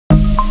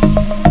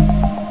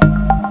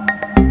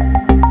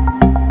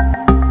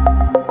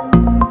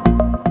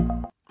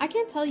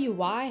tell you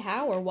why,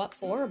 how, or what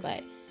for,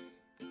 but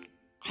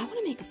I want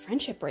to make a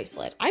friendship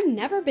bracelet. I've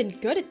never been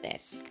good at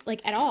this,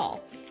 like, at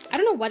all. I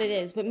don't know what it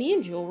is, but me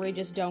and jewelry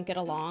just don't get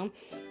along.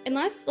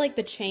 Unless, like,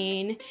 the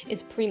chain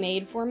is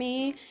pre-made for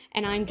me,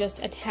 and I'm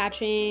just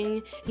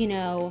attaching, you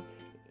know,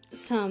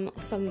 some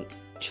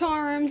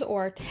charms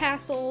or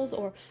tassels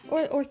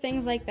or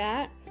things like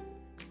that.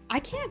 I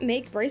can't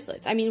make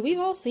bracelets. I mean, we've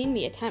all seen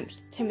me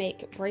attempt to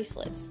make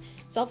bracelets.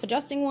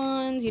 Self-adjusting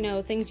ones, you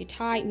know, things you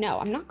tie. No,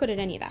 I'm not good at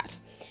any of that.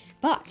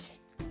 But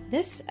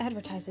this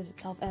advertises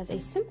itself as a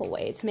simple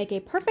way to make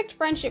a perfect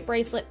friendship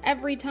bracelet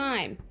every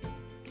time.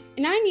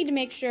 And I need to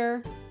make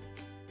sure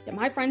that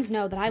my friends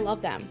know that I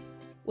love them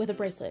with a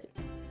bracelet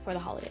for the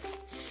holidays.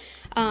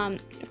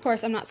 Of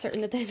course, I'm not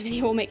certain that this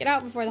video will make it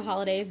out before the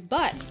holidays,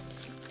 but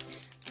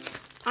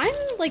I'm,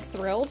 like,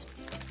 thrilled.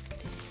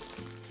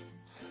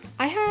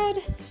 I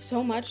had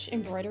so much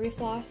embroidery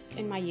floss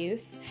in my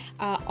youth,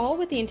 all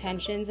with the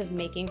intentions of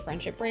making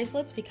friendship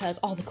bracelets because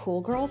all the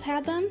cool girls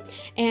had them,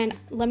 and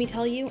let me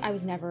tell you, I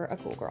was never a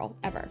cool girl,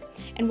 ever.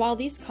 And while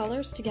these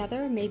colors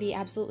together may be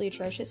absolutely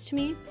atrocious to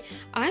me,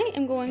 I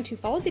am going to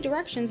follow the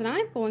directions and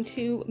I'm going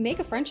to make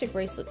a friendship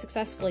bracelet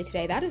successfully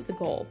today. That is the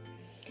goal.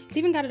 It's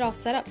even got it all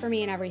set up for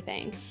me and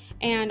everything.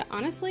 And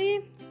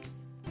honestly,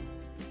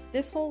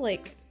 this whole,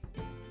 like,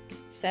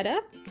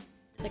 setup,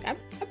 like, I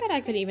bet I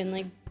could even,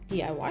 like,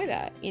 DIY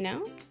that, you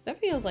know? That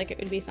feels like it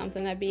would be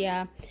something that'd be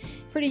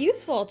pretty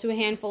useful to a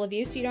handful of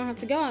you, so you don't have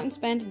to go out and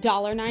spend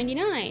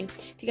 $1.99.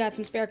 If you got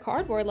some spare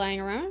cardboard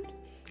lying around,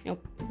 you know,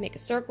 make a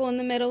circle in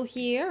the middle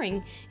here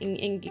and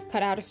you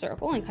cut out a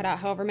circle and cut out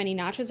however many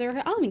notches there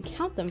are. I'll even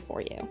count them for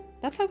you.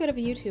 That's how good of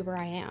a YouTuber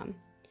I am.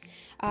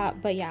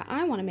 But yeah,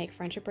 I want to make a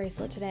friendship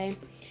bracelet today,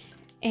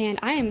 and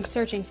I am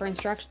searching for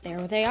instructions.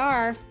 There they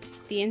are,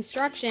 the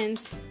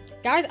instructions.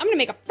 Guys, I'm gonna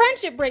make a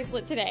friendship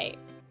bracelet today.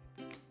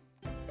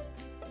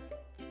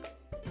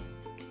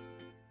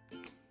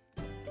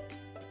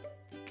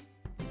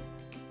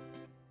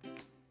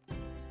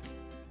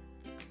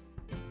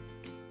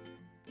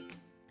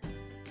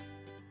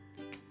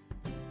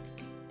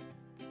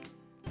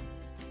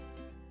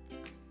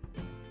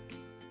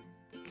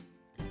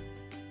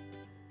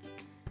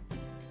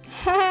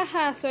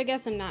 Haha, so I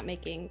guess I'm not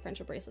making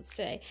friendship bracelets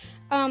today.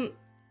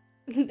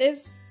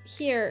 This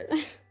here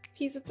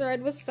piece of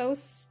thread was so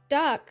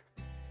stuck.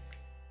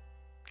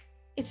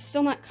 It's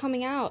still not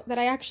coming out that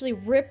I actually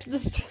ripped the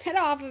thread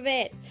off of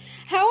it.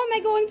 How am I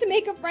going to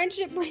make a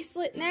friendship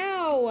bracelet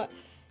now?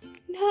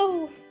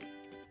 No.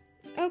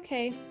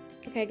 Okay,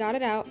 got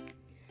it out.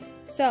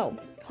 So,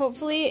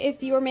 hopefully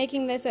if you are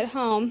making this at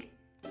home,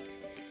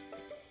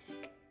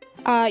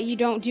 you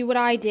don't do what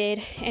I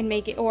did and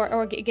make it,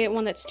 or get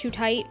one that's too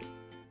tight,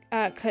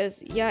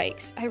 cause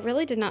yikes, I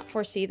really did not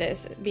foresee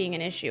this being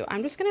an issue.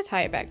 I'm just gonna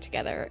tie it back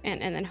together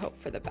and then hope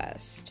for the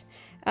best,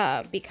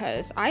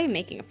 because I am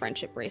making a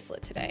friendship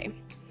bracelet today.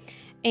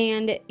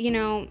 And, you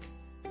know,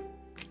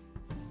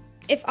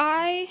 if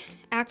I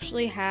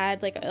actually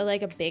had like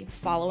a big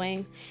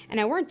following, and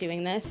I weren't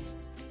doing this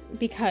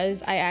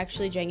because I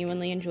actually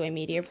genuinely enjoy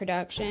media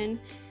production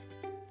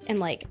and,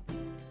 like,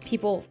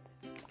 people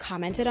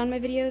commented on my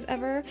videos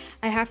ever,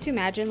 I have to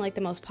imagine, like,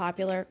 the most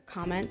popular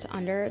comment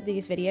under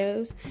these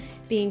videos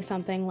being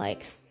something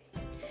like,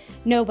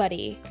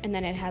 nobody, and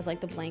then it has,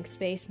 like, the blank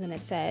space, and then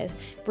it says,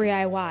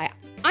 DIY,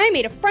 I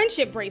made a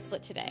friendship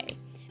bracelet today.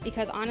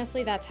 Because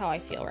honestly, that's how I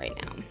feel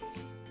right now.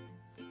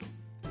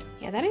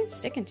 Yeah, that ain't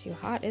sticking too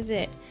hot, is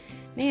it?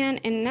 Man,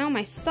 and now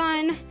my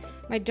son,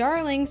 my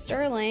darling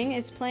Sterling,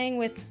 is playing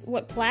with,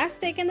 what,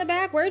 plastic in the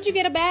back? Where'd you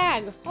get a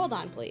bag? Hold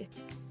on, please.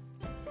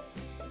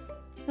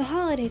 The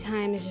holiday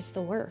time is just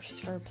the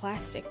worst for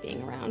plastic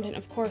being around, and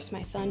of course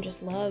my son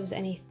just loves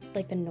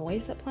the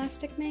noise that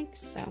plastic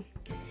makes, so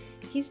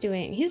he's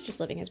just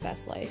living his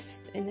best life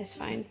in this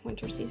fine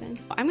winter season.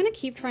 I'm gonna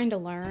keep trying to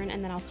learn,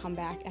 and then I'll come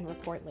back and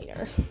report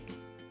later.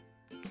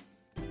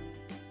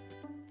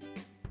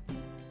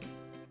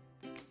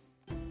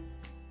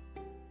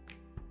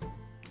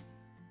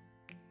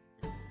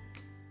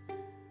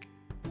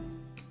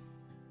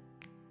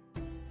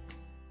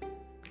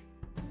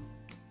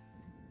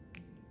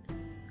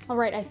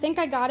 Alright, I think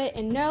I got it,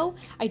 and no,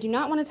 I do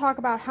not want to talk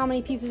about how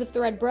many pieces of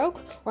thread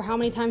broke, or how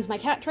many times my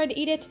cat tried to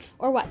eat it,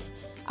 or what.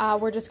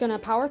 We're just gonna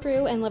power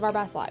through and live our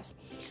best lives.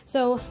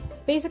 So,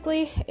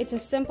 basically, it's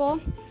as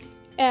simple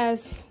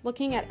as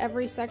looking at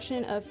every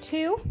section of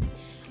 2.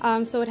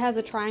 So it has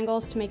the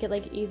triangles to make it,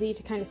 like, easy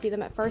to kind of see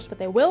them at first, but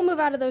they will move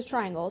out of those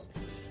triangles.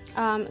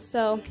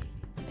 So,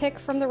 pick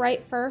from the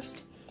right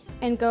first,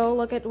 and go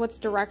look at what's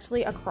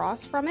directly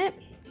across from it,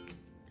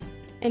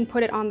 and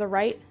put it on the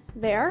right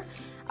there.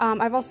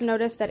 I've also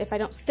noticed that if I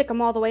don't stick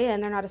them all the way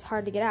in, they're not as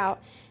hard to get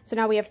out. So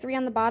now we have 3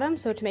 on the bottom,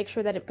 so to make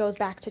sure that it goes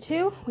back to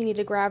 2, we need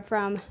to grab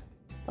from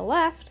the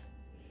left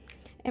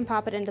and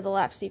pop it into the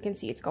left so you can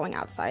see it's going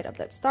outside of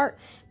that start.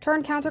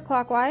 Turn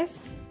counterclockwise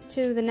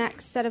to the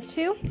next set of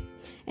 2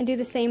 and do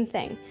the same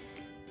thing.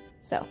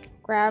 So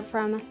grab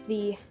from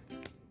the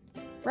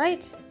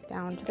right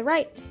down to the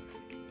right,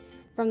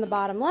 from the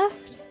bottom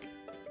left.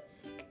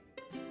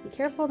 Be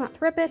careful not to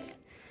rip it.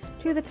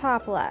 to the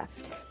top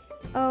left.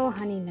 Oh,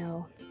 honey,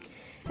 no.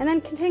 And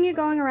then continue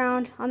going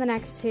around on the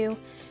next two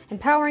and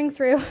powering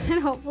through,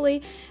 and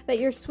hopefully that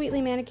your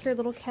sweetly manicured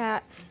little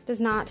cat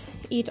does not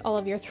eat all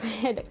of your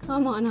thread.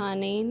 Come on,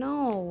 honey,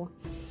 no.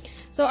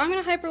 So I'm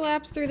gonna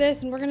hyperlapse through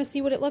this and we're gonna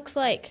see what it looks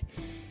like,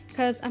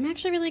 because I'm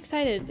actually really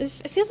excited. It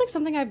feels like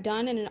something I've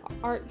done in an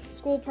art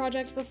school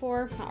project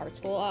before, not art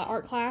school,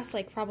 art class,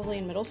 like probably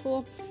in middle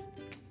school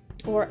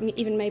or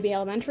even maybe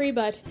elementary,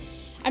 but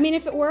I mean,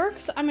 if it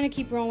works, I'm gonna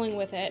keep rolling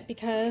with it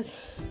because,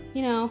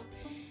 you know,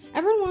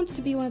 everyone wants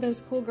to be one of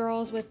those cool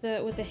girls with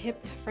the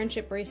hip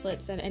friendship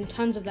bracelets and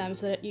tons of them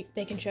so that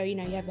they can show, you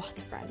know, you have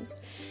lots of friends.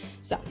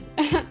 So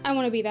I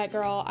want to be that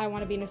girl. I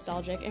want to be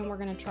nostalgic, and we're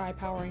going to try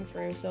powering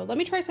through. So let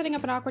me try setting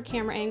up an awkward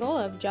camera angle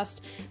of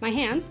just my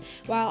hands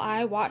while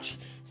I watch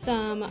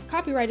some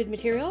copyrighted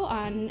material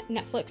on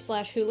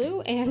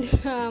Netflix/Hulu,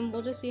 and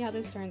we'll just see how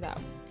this turns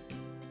out.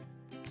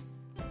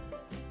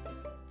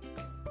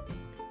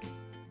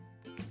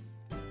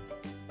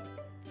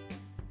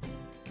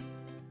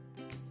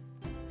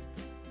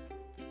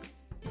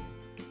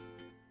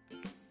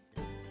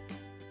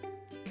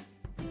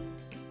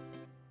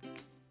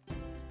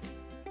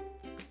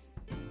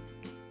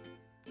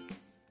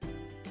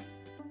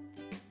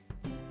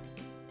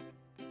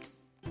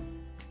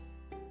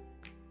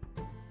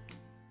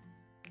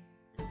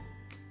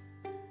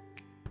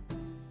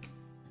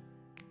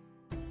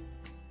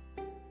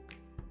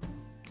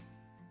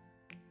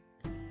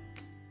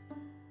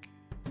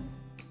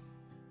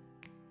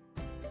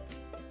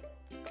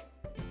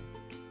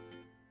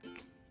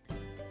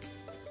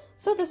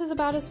 So this is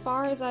about as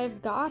far as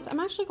I've got. I'm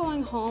actually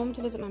going home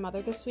to visit my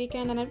mother this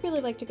weekend, and I'd really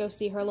like to go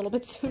see her a little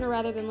bit sooner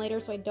rather than later,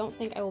 so I don't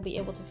think I will be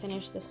able to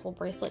finish this whole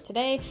bracelet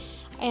today.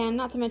 And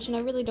not to mention, I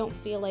really don't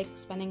feel like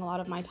spending a lot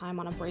of my time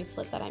on a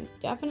bracelet that I'm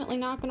definitely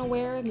not going to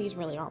wear, and these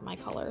really aren't my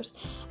colors.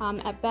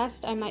 At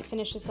best, I might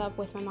finish this up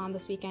with my mom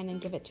this weekend and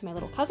give it to my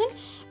little cousin,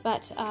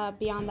 but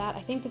beyond that,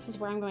 I think this is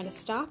where I'm going to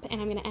stop,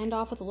 and I'm going to end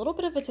off with a little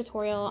bit of a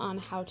tutorial on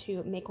how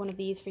to make one of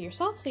these for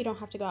yourself so you don't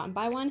have to go out and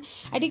buy one.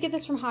 I did get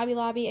this from Hobby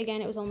Lobby.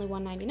 Again, it was only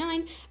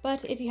 $1.99,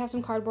 but if you have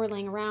some cardboard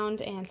laying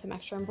around and some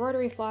extra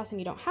embroidery floss and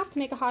you don't have to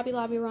make a Hobby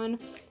Lobby run,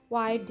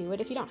 why do it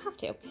if you don't have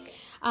to?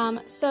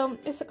 So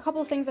it's a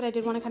couple of things that I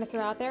did want to kind of throw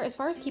out there. As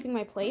far as keeping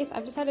my place,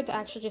 I've decided to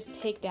actually just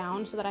take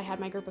down so that I had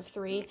my group of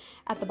 3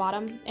 at the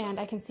bottom, and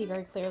I can see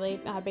very clearly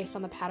based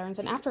on the patterns,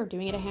 and after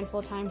doing it a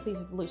handful of times, these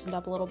have loosened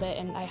up a little bit,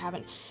 and I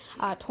haven't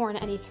torn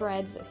any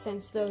threads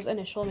since those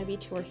initial maybe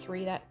 2 or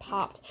 3 that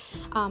popped.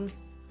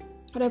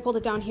 But I pulled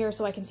it down here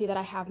so I can see that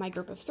I have my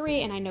group of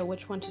 3 and I know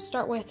which one to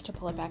start with to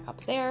pull it back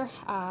up there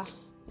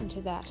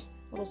into that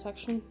little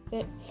section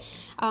bit.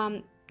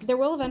 There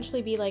will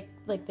eventually be like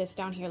this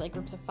down here, like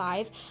groups of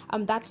 5.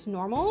 That's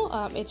normal.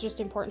 It's just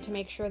important to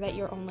make sure that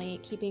you're only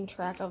keeping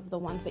track of the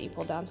ones that you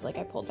pulled down. So like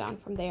I pulled down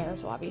from there,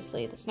 so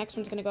obviously this next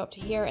one's gonna go up to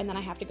here, and then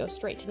I have to go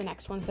straight to the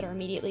next ones that are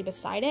immediately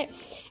beside it,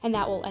 and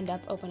that will end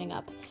up opening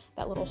up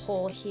that little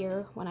hole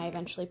here when I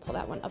eventually pull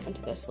that one up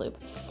into this loop.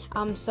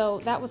 So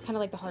that was kind of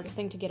like the hardest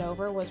thing to get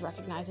over, was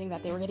recognizing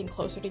that they were getting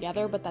closer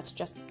together, but that's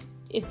just,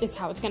 it's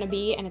how it's gonna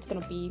be, and it's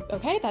gonna be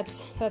okay.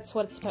 That's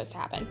what it's supposed to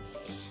happen.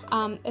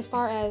 As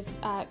far as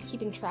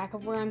keeping track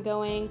of where I'm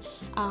going,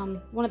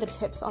 one of the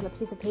tips on the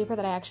piece of paper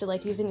that I actually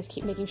like using is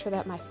keep making sure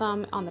that my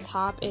thumb on the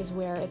top is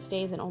where it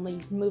stays and only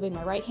moving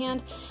my right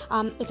hand.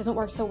 It doesn't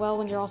work so well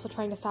when you're also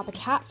trying to stop a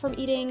cat from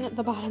eating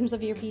the bottoms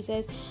of your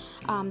pieces.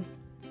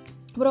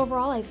 But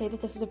overall, I'd say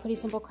that this is a pretty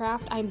simple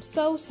craft. I'm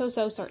so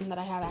certain that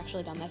I have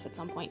actually done this at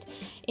some point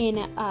in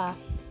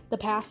the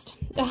past.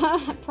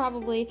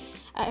 Probably.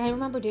 I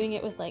remember doing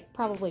it with like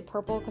probably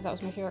purple because that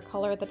was my favorite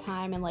color at the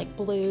time, and like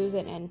blues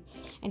and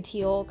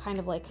teal, kind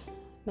of like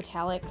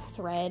metallic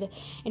thread,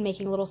 and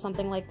making a little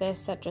something like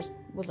this that just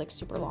was like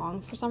super long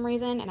for some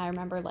reason. And I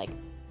remember like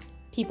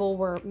people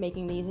were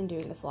making these and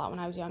doing this a lot when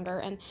I was younger,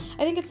 and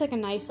I think it's like a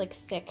nice like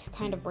thick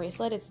kind of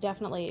bracelet. It's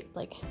definitely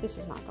like, this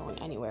is not going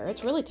anywhere.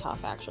 It's really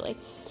tough actually.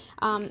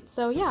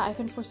 So yeah, I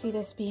can foresee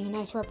this being a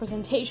nice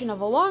representation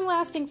of a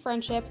long-lasting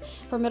friendship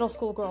for middle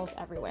school girls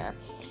everywhere.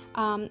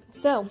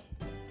 So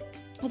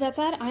with that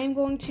said, I am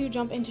going to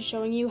jump into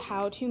showing you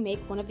how to make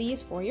one of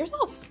these for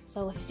yourself.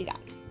 So let's do that.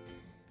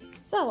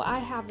 So I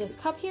have this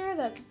cup here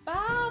that's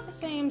about the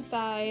same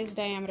size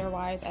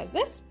diameter-wise as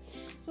this.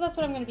 So that's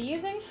what I'm going to be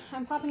using.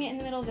 I'm popping it in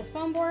the middle of this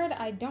foam board.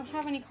 I don't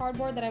have any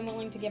cardboard that I'm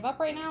willing to give up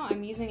right now.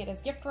 I'm using it as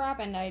gift wrap,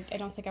 and I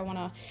don't think I want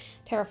to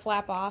tear a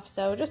flap off.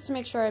 So just to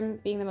make sure I'm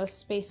being the most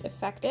space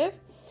effective,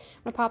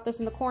 I'm going to pop this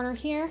in the corner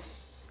here,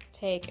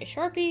 take a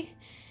Sharpie,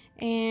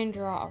 and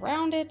draw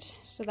around it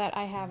so that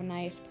I have a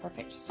nice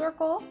perfect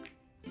circle.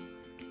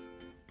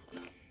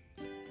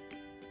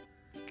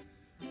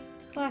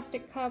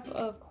 Plastic cup,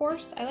 of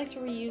course. I like to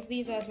reuse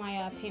these as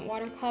my paint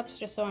water cups,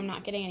 just so I'm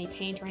not getting any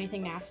paint or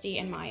anything nasty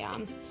in my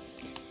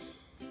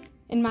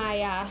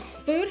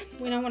food,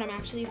 you know, when I'm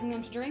actually using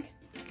them to drink.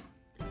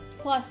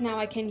 Plus, now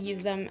I can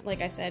use them,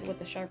 like I said, with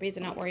the Sharpies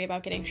and not worry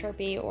about getting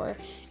Sharpie or,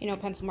 you know,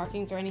 pencil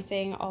markings or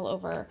anything all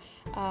over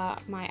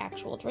my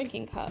actual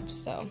drinking cups.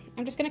 So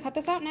I'm just gonna cut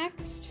this out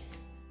next.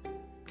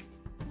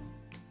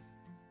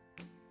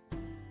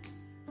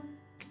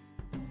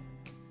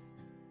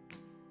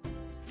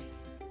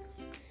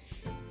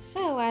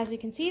 as you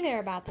can see, they're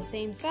about the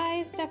same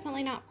size.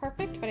 Definitely not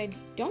perfect, but I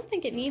don't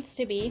think it needs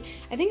to be.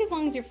 I think as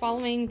long as you're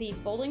following the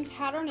folding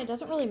pattern, it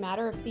doesn't really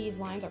matter if these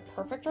lines are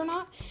perfect or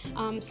not.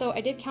 So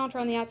I did count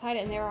around the outside,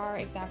 and there are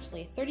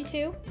exactly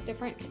 32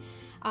 different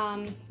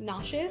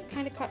notches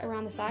kind of cut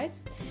around the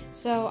sides.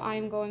 So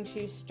I'm going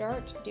to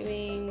start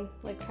doing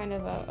like kind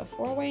of a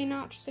four-way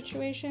notch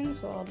situation.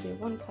 So I'll do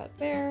one cut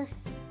there.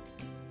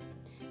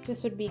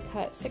 This would be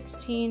cut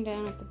 16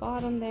 down at the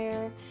bottom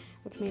there,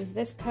 which means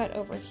this cut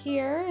over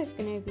here is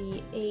going to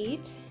be 8.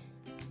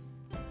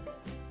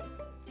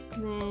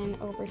 And then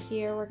over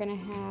here we're going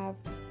to have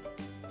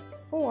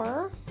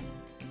 4.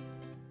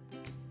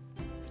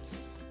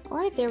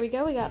 Alright, there we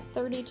go. We got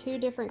 32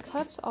 different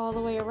cuts all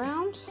the way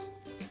around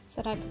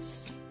so that I could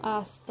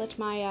slit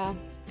my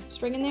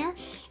string in there.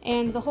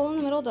 And the hole in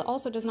the middle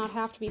also does not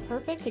have to be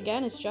perfect.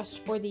 Again, it's just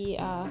for the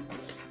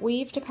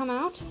weave to come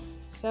out.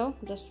 So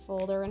just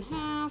fold her in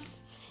half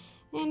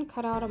and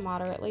cut out a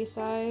moderately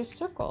sized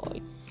circle.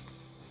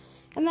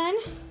 And then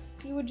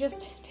you would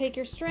just take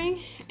your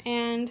string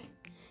and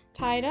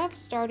tie it up,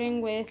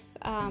 starting with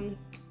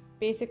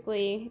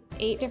basically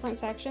 8 different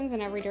sections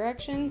in every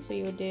direction. So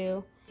you would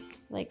do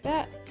like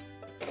that,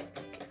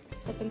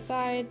 slip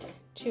inside,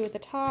 2 at the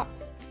top,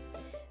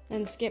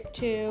 then skip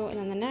 2, and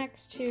then the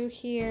next 2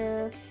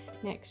 here,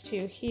 next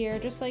 2 here,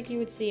 just like you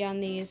would see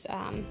on these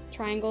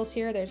triangles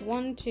here. There's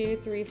 1, 2,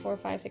 3, 4,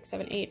 5, 6,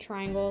 7, 8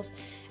 triangles,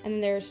 and then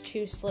there's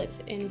 2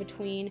 slits in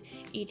between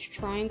each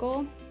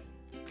triangle,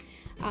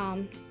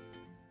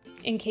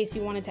 in case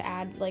you wanted to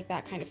add like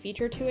that kind of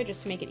feature to it,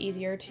 just to make it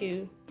easier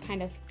to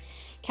kind of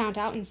count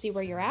out and see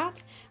where you're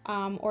at.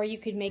 Or you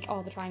could make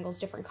all the triangles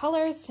different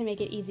colors to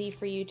make it easy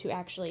for you to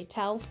actually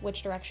tell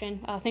which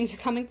direction things are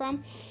coming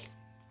from,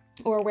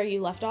 or where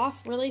you left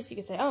off, really. So you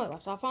could say, oh, I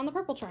left off on the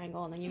purple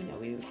triangle, and then you know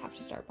we would have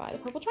to start by the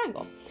purple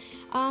triangle.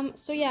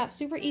 So yeah,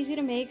 super easy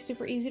to make,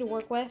 super easy to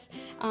work with.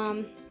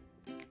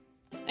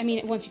 I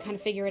mean, once you kind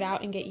of figure it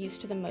out and get used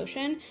to the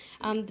motion.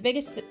 The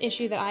biggest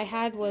issue that I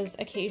had was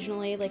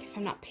occasionally, like if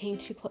I'm not paying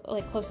too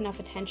close enough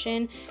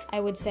attention, I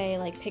would say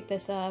like pick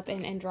this up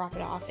and drop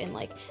it off in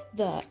like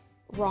the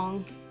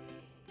wrong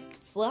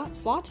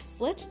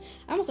slit?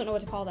 I almost don't know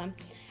what to call them.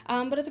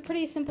 But it's a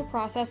pretty simple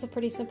process, a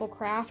pretty simple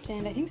craft,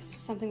 and I think this is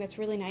something that's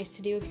really nice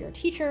to do if you're a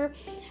teacher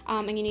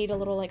and you need a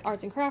little like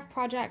arts and craft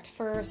project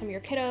for some of your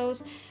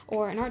kiddos,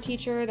 or an art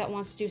teacher that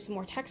wants to do some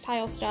more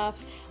textile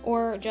stuff,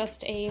 or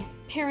just a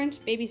parent,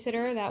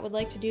 babysitter that would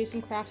like to do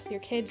some crafts with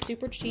your kids.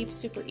 Super cheap,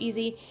 super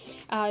easy.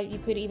 You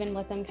could even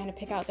let them kind of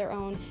pick out their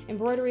own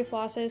embroidery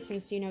flosses,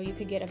 since you know you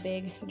could get a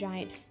big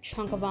giant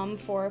chunk of them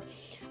for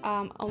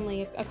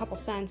only a couple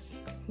cents.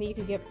 I mean, you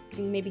could get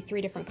maybe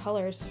 3 different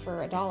colors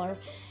for $1.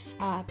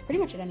 Pretty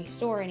much at any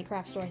store, any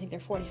craft store. I think they're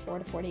 44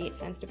 to 48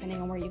 cents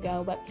depending on where you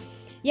go. But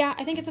yeah,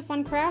 I think it's a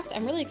fun craft.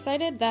 I'm really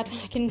excited that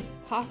I can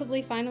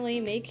possibly finally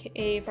make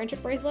a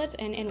friendship bracelet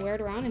and wear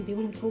it around and be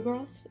one of the cool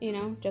girls, you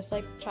know, just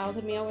like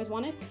childhood me always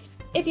wanted.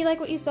 If you like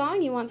what you saw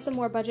and you want some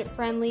more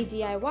budget-friendly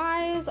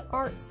DIYs,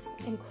 arts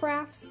and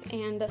crafts,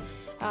 and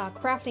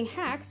crafting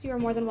hacks, you are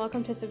more than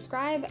welcome to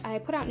subscribe. I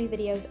put out new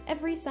videos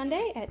every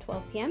Sunday at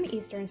 12 p.m.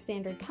 Eastern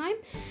Standard Time.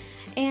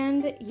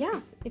 And yeah,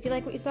 if you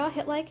like what you saw,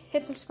 hit like,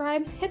 hit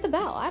subscribe, hit the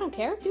bell. I don't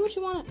care. Do what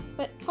you want.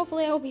 But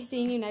hopefully I will be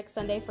seeing you next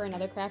Sunday for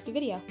another crafty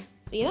video.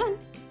 See you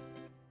then!